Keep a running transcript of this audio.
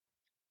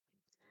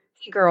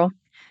Hey girl,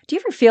 do you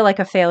ever feel like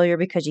a failure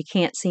because you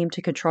can't seem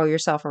to control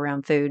yourself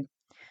around food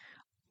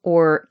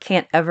or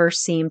can't ever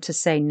seem to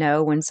say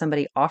no when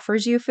somebody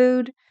offers you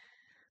food?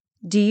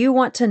 Do you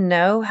want to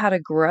know how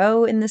to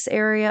grow in this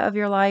area of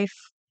your life?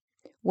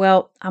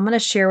 Well, I'm going to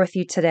share with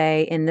you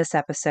today in this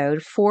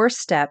episode 4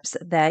 steps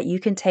that you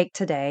can take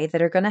today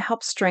that are going to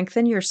help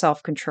strengthen your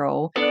self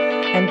control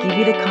and give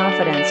you the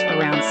confidence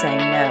around saying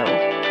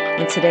no.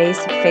 In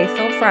today's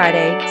Faithful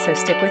Friday, so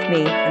stick with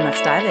me and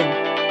let's dive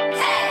in.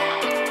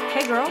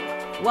 Hey girl,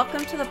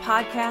 welcome to the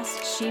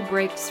podcast She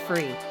Breaks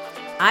Free.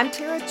 I'm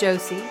Tara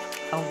Josie,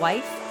 a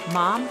wife,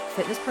 mom,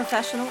 fitness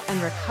professional,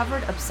 and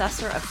recovered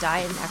obsessor of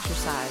diet and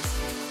exercise.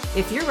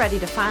 If you're ready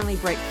to finally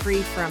break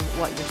free from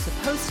what you're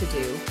supposed to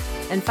do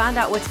and find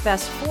out what's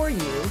best for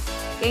you,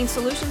 gain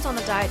solutions on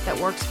the diet that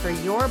works for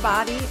your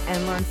body,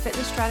 and learn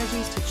fitness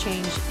strategies to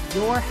change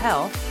your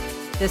health,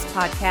 this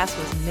podcast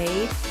was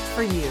made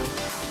for you.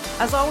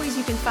 As always,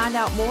 you can find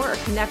out more or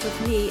connect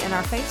with me in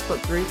our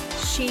Facebook group,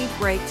 She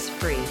Breaks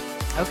Free.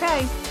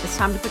 Okay, it's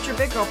time to put your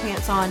big girl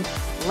pants on,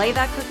 lay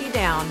that cookie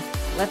down.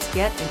 Let's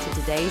get into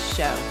today's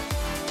show.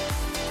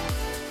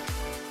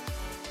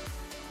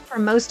 For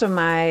most of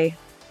my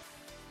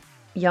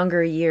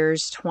younger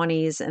years,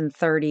 20s and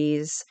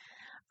 30s,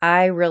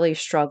 I really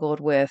struggled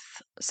with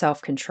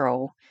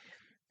self-control.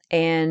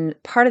 And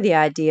part of the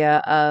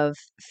idea of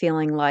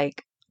feeling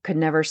like could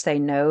never say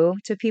no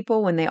to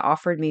people when they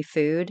offered me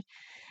food.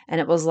 And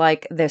it was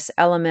like this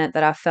element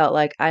that I felt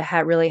like I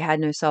had really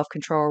had no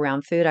self-control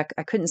around food.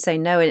 I couldn't say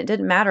no, and it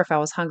didn't matter if I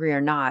was hungry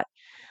or not.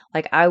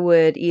 Like I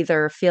would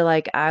either feel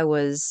like I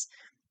was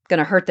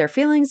gonna hurt their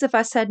feelings if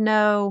I said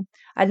no.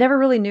 I never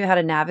really knew how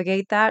to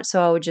navigate that,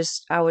 so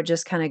I would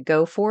just kind of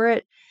go for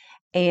it.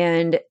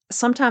 And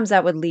sometimes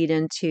that would lead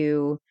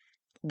into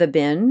the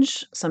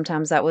binge.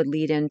 Sometimes that would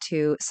lead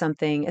into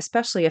something,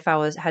 especially if I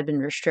was had been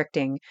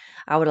restricting.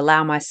 I would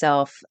allow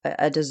myself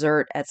a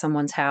dessert at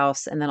someone's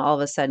house, and then all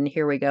of a sudden,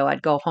 here we go.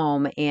 I'd go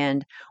home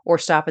and or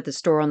stop at the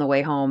store on the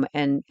way home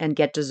and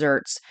get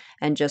desserts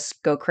and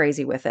just go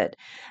crazy with it.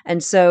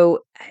 And so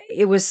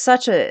it was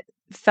such a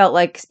felt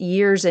like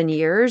years and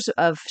years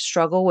of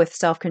struggle with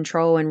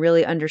self-control and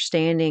really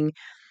understanding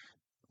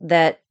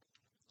that,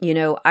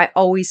 I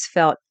always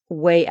felt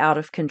way out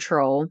of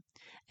control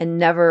and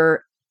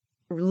never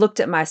looked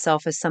at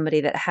myself as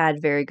somebody that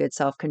had very good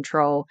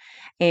self-control.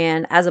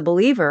 And as a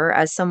believer,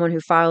 as someone who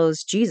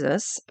follows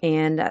Jesus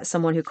and as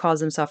someone who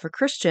calls himself a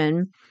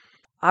Christian,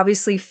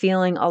 obviously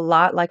feeling a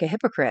lot like a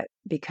hypocrite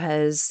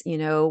because,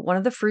 one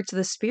of the fruits of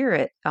the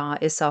Spirit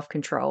is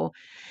self-control.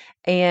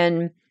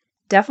 And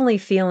definitely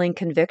feeling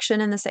conviction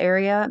in this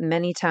area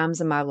many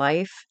times in my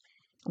life.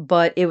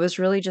 But it was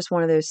really just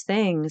one of those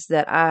things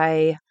that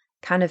I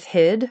kind of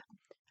hid.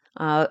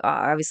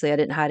 Obviously, I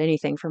didn't hide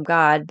anything from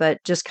God, but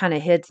just kind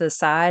of hid to the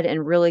side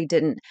and really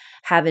didn't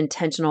have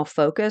intentional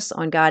focus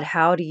on God.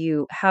 How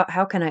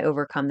can I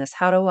overcome this?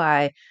 How do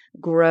I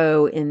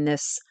grow in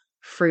this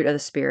fruit of the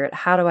Spirit?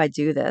 How do I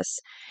do this?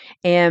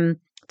 And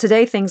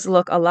today things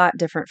look a lot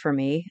different for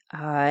me,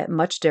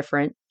 much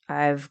different.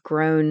 I've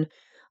grown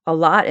a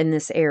lot in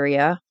this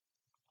area,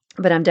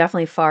 but I'm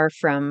definitely far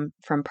from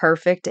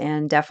perfect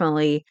and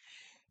definitely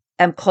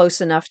am close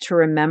enough to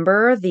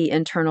remember the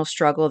internal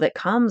struggle that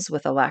comes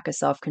with a lack of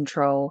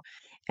self-control.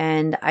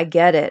 And I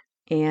get it.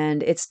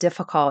 And it's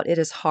difficult. It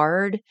is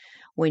hard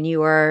when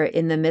you are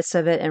in the midst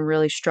of it and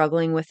really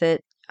struggling with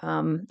it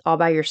all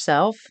by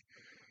yourself.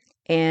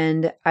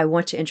 And I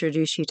want to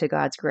introduce you to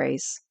God's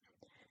grace.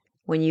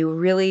 When you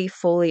really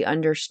fully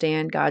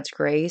understand God's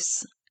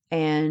grace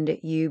and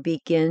you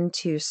begin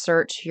to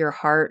search your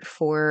heart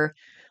for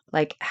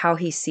like how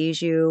he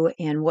sees you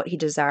and what he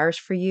desires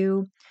for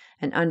you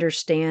and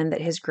understand that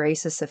his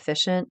grace is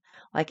sufficient,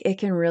 like it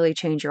can really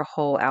change your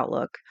whole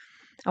outlook.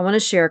 I want to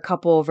share a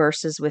couple of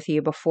verses with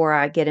you before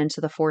I get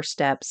into the 4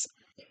 steps.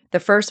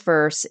 The first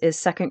verse is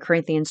 2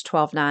 Corinthians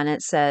 12:9.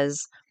 It says,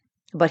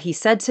 "But he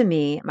said to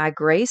me, my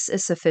grace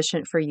is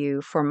sufficient for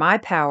you, for my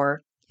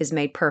power is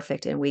made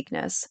perfect in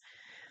weakness."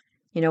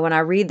 When I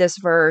read this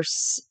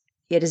verse,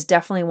 it is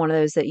definitely one of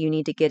those that you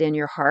need to get in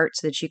your heart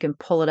so that you can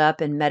pull it up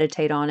and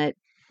meditate on it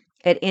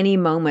at any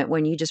moment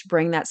when you just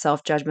bring that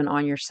self judgment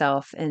on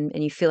yourself and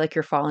you feel like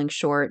you're falling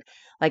short.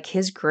 Like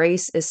his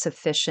grace is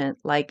sufficient.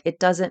 Like it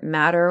doesn't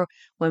matter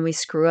when we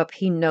screw up.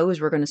 He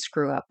knows we're going to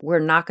screw up. We're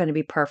not going to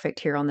be perfect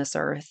here on this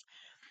earth.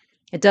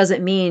 It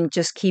doesn't mean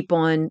just keep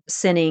on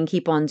sinning,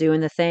 keep on doing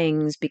the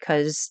things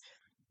because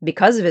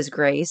of his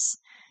grace.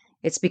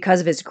 It's because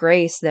of his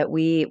grace that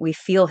we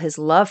feel his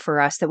love for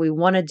us, that we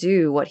want to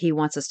do what he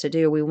wants us to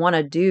do. We want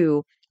to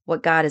do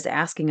what God is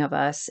asking of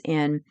us.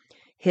 And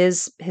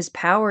his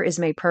power is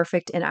made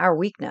perfect in our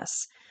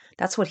weakness.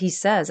 That's what he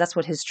says. That's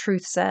what his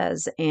truth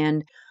says.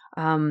 And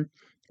um,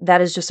 that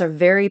is just a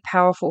very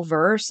powerful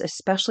verse,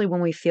 especially when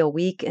we feel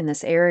weak in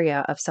this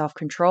area of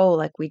self-control.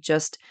 Like we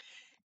just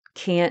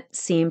can't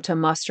seem to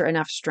muster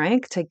enough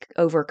strength to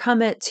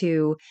overcome it,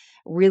 to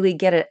really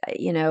get it,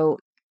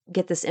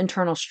 get this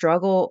internal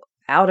struggle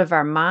out of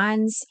our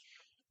minds.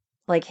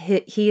 Like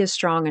he is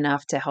strong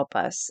enough to help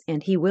us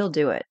and he will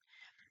do it.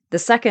 The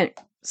second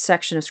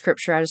section of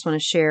scripture I just want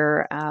to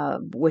share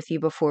with you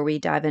before we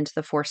dive into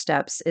the 4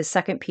 steps is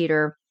 2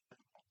 Peter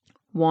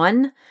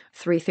 1,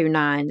 3 through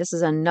 9. This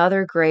is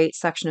another great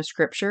section of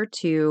scripture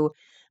to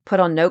put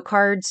on note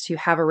cards, to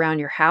have around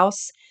your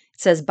house.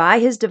 It says, by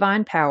his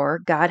divine power,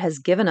 God has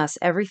given us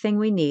everything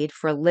we need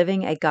for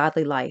living a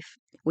godly life.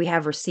 We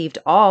have received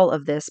all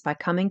of this by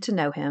coming to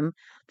know him,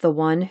 the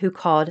one who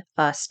called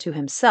us to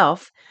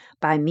himself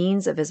by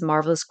means of his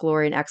marvelous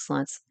glory and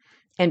excellence.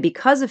 And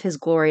because of his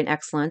glory and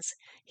excellence,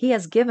 he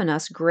has given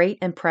us great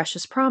and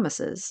precious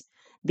promises.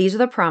 These are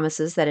the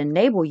promises that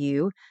enable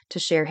you to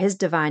share his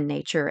divine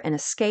nature and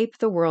escape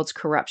the world's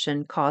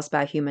corruption caused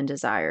by human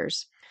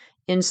desires.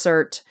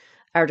 Insert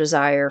our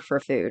desire for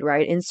food,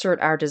 right?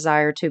 Insert our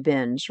desire to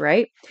binge,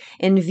 right?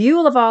 In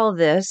view of all of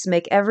this,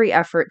 make every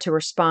effort to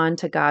respond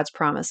to God's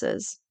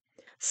promises.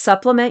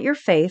 Supplement your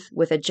faith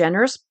with a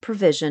generous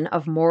provision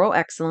of moral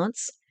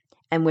excellence,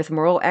 and with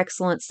moral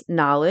excellence,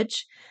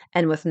 knowledge,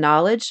 and with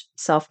knowledge,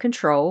 self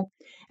control,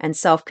 and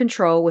self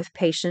control with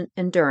patient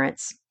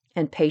endurance,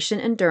 and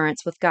patient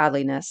endurance with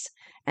godliness,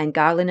 and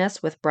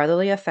godliness with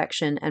brotherly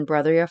affection, and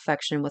brotherly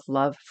affection with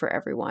love for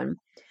everyone.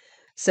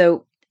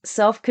 So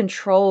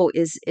self-control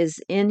is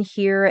in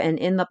here and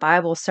in the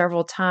Bible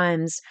several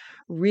times.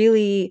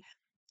 Really,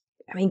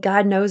 I mean,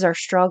 God knows our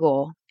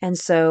struggle. And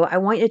so I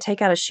want you to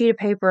take out a sheet of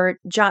paper,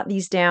 jot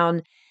these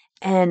down,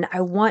 and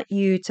I want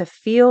you to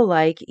feel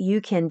like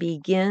you can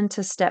begin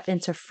to step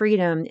into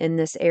freedom in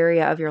this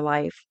area of your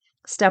life.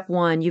 Step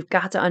 1, you've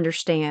got to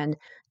understand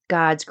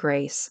God's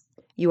grace.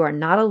 You are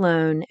not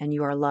alone and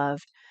you are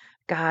loved.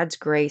 God's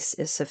grace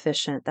is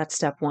sufficient. That's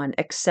step 1.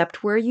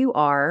 Accept where you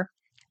are,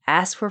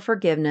 ask for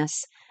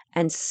forgiveness,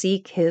 and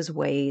seek his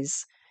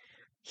ways.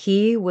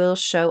 He will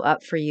show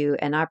up for you,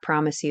 and I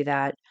promise you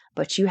that.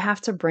 But you have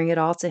to bring it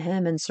all to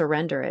him and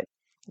surrender it.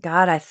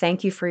 God, I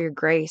thank you for your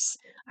grace.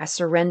 I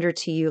surrender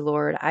to you,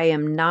 Lord. I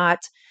am not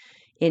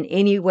in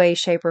any way,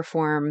 shape, or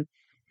form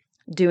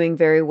doing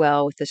very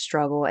well with this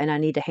struggle, and I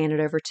need to hand it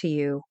over to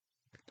you.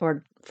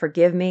 Lord,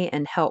 forgive me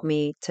and help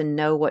me to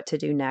know what to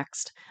do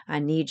next. I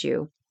need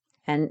you.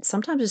 And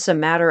sometimes it's a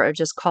matter of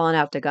just calling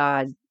out to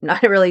God,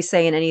 not really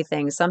saying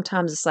anything.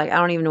 Sometimes it's like, I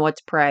don't even know what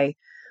to pray.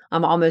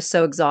 I'm almost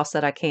so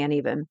exhausted I can't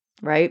even,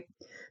 right?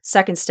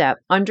 Second step,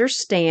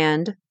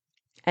 understand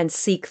and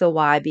seek the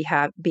why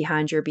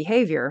behind your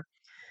behavior.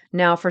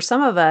 Now, for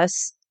some of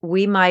us,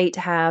 we might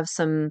have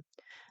some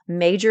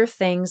major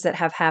things that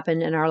have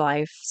happened in our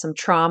life, some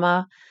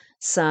trauma,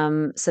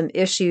 some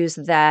issues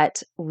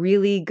that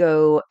really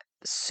go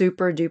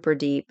super duper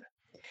deep.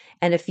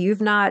 And if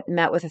you've not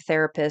met with a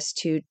therapist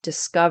to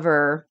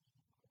discover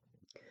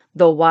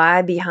the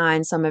why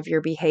behind some of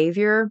your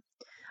behavior,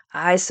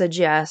 I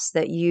suggest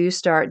that you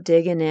start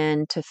digging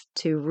in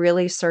to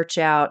really search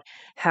out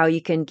how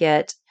you can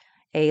get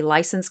a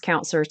licensed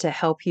counselor to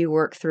help you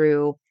work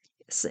through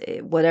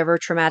whatever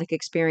traumatic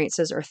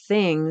experiences or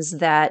things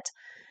that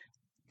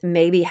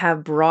maybe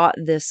have brought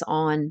this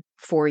on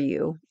for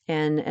you.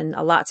 And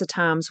lots of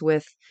times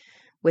with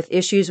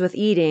issues with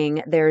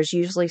eating, there's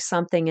usually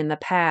something in the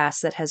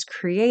past that has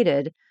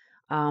created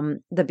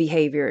the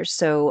behaviors.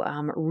 So,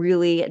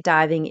 really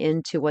diving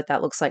into what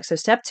that looks like. So,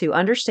 step 2,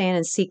 understand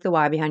and seek the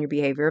why behind your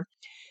behavior.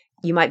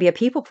 You might be a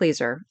people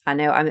pleaser. I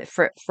know I'm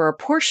for a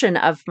portion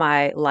of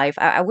my life,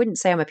 I wouldn't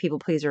say I'm a people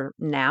pleaser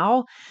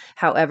now.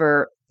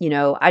 However,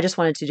 I just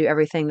wanted to do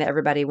everything that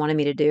everybody wanted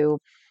me to do.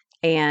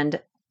 And,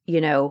 you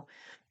know,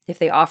 if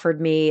they offered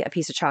me a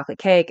piece of chocolate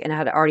cake and I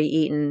had already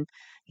eaten,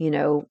 you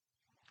know,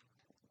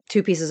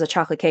 2 pieces of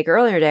chocolate cake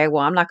earlier today,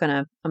 well, I'm not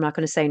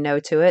gonna say no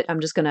to it. I'm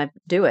just gonna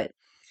do it.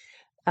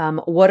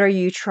 What are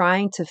you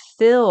trying to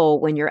fill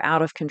when you're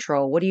out of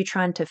control? What are you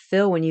trying to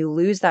fill when you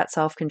lose that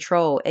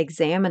self-control?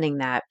 Examining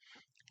that.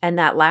 And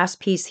that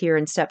last piece here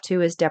in step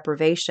 2 is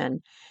deprivation.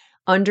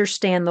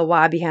 Understand the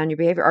why behind your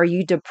behavior. Are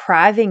you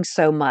depriving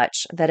so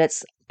much that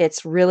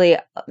it's really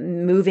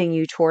moving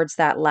you towards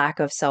that lack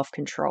of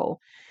self-control?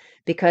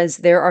 Because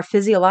there are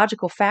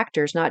physiological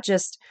factors, not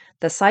just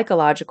the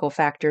psychological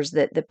factors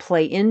that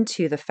play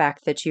into the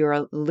fact that you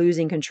are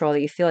losing control,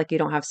 that you feel like you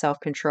don't have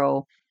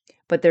self-control.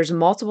 But there's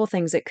multiple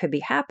things that could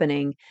be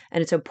happening,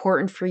 and it's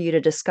important for you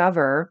to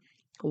discover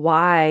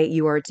why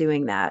you are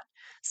doing that.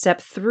 Step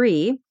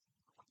 3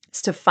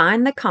 is to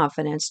find the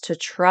confidence to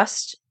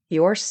trust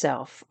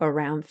yourself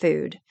around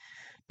food.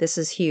 This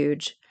is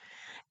huge.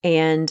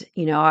 And,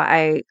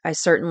 I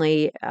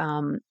certainly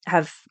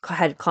have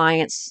had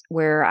clients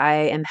where I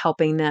am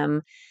helping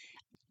them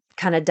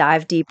kind of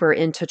dive deeper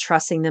into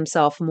trusting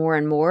themselves more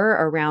and more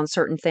around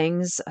certain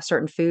things,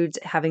 certain foods,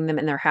 having them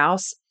in their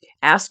house.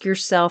 Ask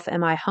yourself,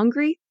 am I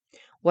hungry?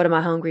 What am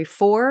I hungry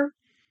for?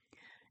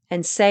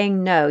 And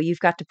saying no, you've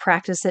got to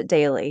practice it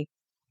daily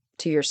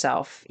to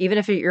yourself, even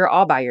if you're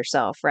all by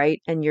yourself,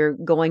 right? And you're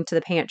going to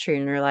the pantry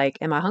and you're like,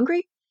 am I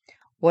hungry?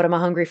 What am I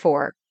hungry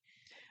for?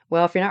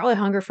 Well, if you're not really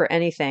hungry for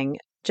anything,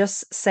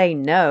 just say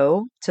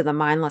no to the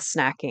mindless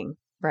snacking,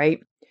 right?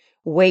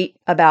 Wait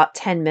about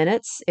 10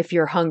 minutes if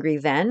you're hungry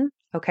then.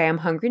 Okay, I'm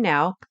hungry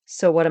now.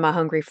 So what am I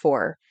hungry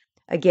for?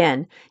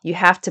 Again, you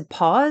have to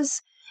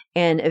pause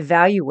and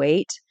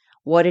evaluate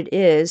what it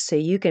is so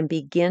you can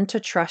begin to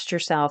trust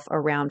yourself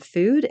around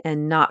food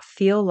and not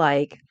feel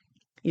like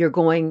you're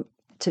going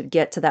to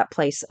get to that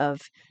place of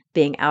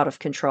being out of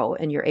control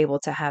and you're able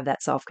to have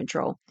that self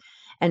control.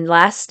 And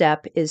last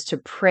step is to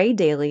pray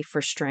daily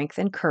for strength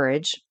and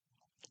courage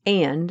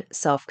and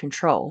self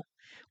control.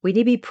 We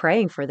need to be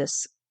praying for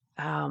this,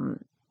 um,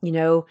 you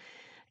know,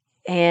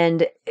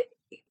 and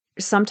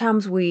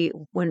sometimes when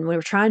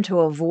we're trying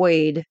to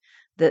avoid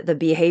the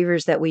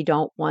behaviors that we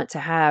don't want to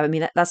have, I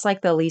mean, that's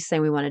like the least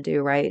thing we want to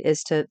do, right?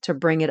 Is to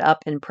bring it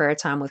up in prayer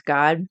time with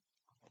God.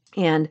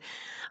 And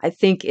I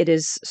think it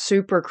is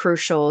super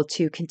crucial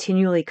to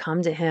continually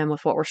come to him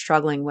with what we're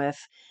struggling with.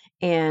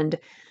 And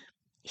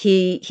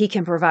he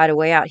can provide a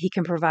way out. He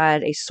can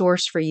provide a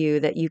source for you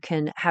that you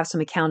can have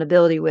some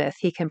accountability with.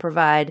 He can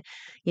provide,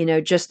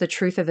 just the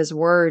truth of his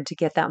word to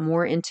get that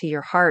more into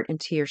your heart,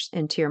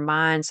 into your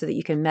mind so that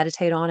you can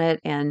meditate on it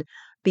and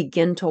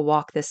begin to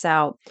walk this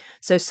out.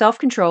 So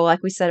self-control,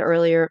 like we said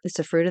earlier, it's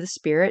a fruit of the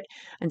spirit.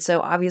 And so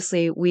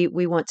obviously we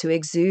want to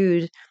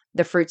exude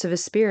the fruits of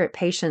his spirit: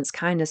 patience,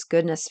 kindness,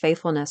 goodness,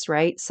 faithfulness,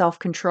 right?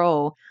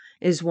 Self-control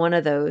is one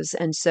of those.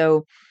 And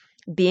so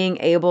being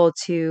able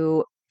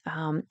to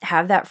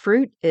have that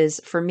fruit is,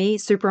 for me,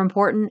 super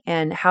important.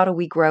 And how do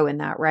we grow in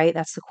that, right?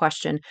 That's the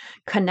question.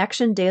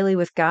 Connection daily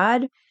with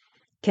God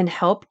can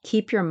help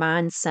keep your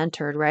mind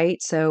centered, right?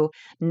 So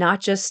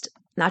not just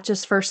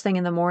first thing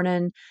in the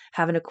morning,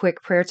 having a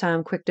quick prayer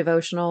time, quick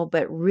devotional,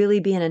 but really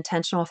being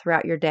intentional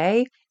throughout your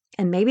day.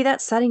 And maybe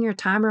that's setting your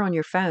timer on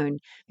your phone.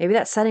 Maybe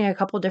that's setting a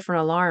couple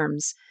different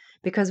alarms,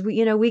 because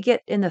we get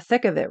in the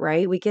thick of it,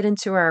 right? We get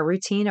into our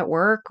routine at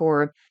work,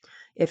 or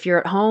if you're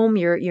at home,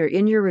 you're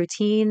in your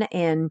routine,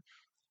 and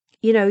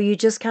you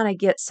just kind of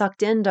get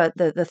sucked into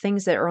the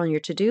things that are on your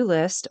to-do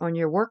list, on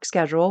your work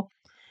schedule,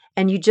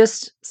 and you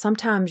just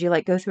sometimes you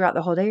like go throughout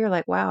the whole day, you're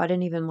like, wow, I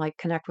didn't even like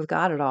connect with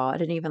God at all. I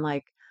didn't even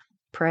like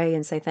pray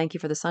and say thank you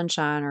for the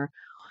sunshine, or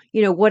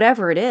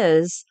whatever it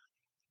is.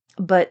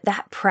 But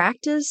that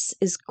practice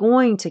is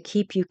going to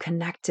keep you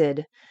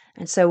connected.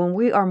 And so when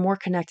we are more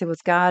connected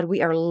with God,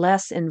 we are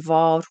less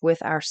involved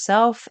with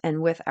ourself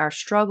and with our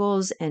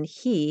struggles, and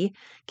he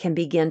can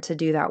begin to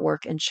do that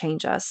work and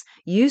change us.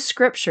 Use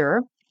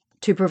scripture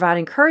to provide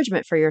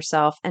encouragement for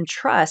yourself and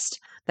trust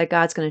that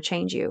God's going to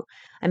change you.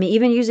 I mean,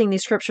 even using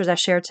these scriptures I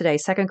shared today,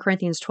 2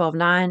 Corinthians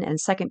 12:9 and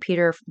 2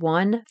 Peter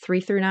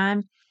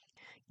 1:3-9,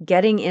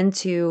 getting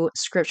into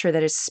scripture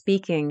that is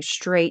speaking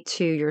straight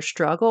to your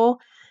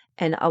struggle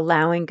and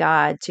allowing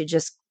God to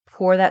just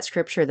pour that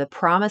scripture, the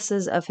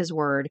promises of his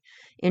word,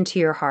 into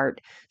your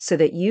heart so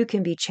that you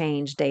can be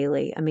changed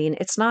daily. I mean,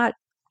 it's not,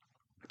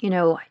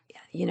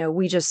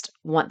 we just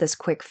want this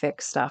quick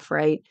fix stuff,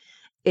 right?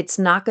 It's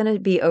not going to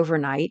be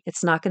overnight.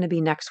 It's not going to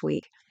be next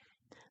week.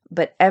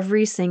 But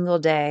every single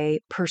day,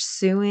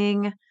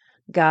 pursuing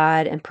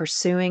God and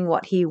pursuing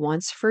what he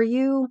wants for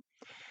you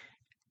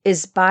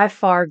is by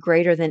far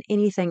greater than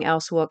anything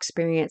else we'll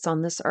experience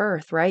on this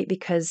earth, right?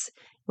 Because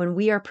when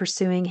we are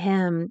pursuing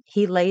him,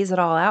 he lays it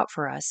all out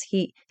for us.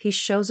 He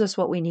shows us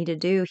what we need to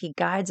do. He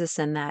guides us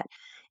in that.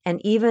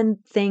 And even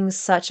things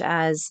such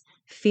as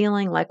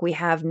feeling like we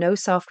have no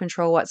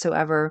self-control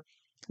whatsoever,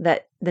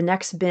 that the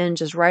next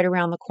binge is right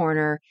around the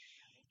corner,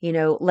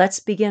 let's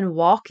begin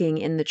walking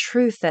in the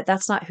truth that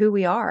that's not who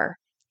we are.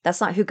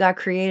 That's not who God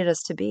created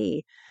us to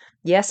be.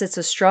 Yes, it's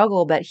a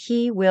struggle, but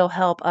he will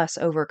help us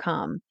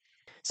overcome.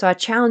 So I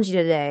challenge you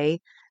today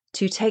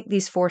to take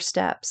these 4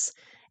 steps,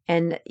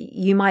 and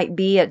you might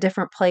be at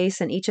different place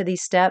in each of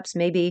these steps.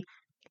 Maybe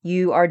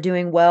you are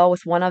doing well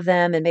with one of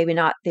them and maybe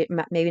not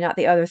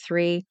the other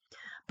 3,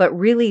 but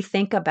really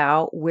think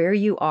about where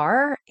you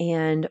are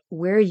and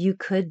where you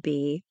could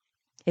be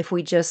if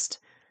we just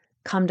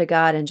come to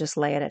God and just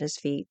lay it at his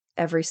feet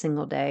every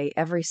single day,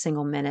 every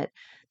single minute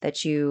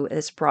that's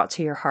brought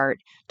to your heart,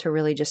 to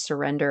really just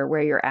surrender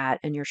where you're at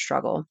in your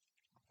struggle.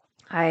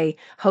 I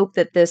hope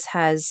that this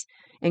has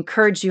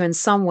encouraged you in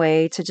some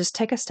way to just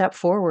take a step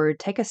forward,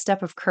 take a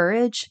step of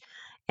courage,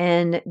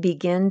 and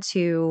begin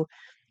to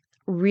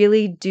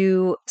really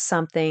do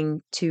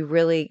something to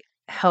really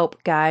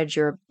help guide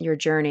your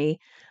journey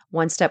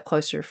one step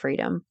closer to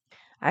freedom.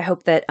 I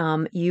hope that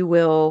you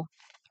will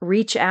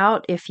reach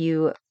out if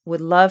you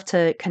would love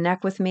to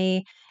connect with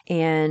me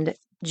and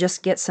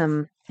just get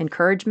some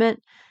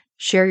encouragement.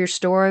 Share your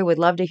story. Would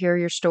love to hear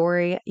your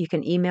story. You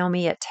can email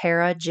me at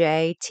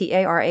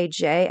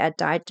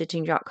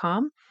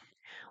taraj@dietditching.com,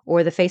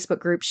 or the Facebook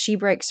group She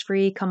Breaks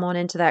Free. Come on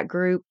into that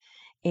group,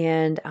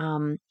 and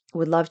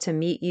would love to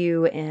meet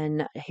you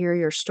and hear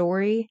your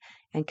story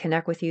and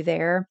connect with you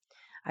there.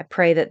 I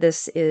pray that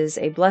this is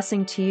a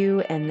blessing to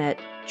you and that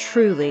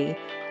truly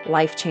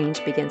life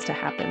change begins to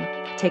happen.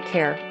 Take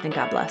care and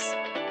God bless.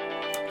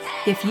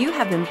 If you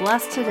have been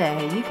blessed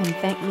today, you can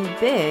thank me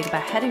big by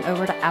heading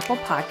over to Apple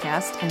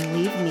Podcasts and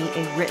leave me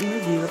a written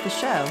review of the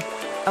show.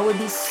 I would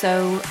be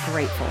so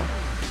grateful.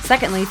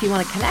 Secondly, if you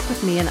want to connect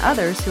with me and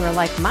others who are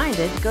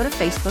like-minded, go to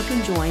Facebook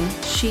and join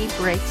She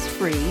Breaks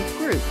Free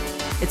group.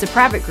 It's a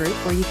private group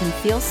where you can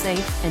feel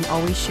safe and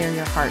always share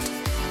your heart.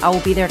 I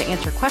will be there to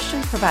answer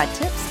questions, provide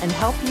tips, and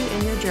help you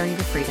in your journey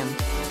to freedom.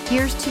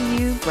 Here's to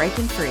you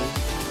breaking free.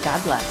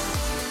 God bless.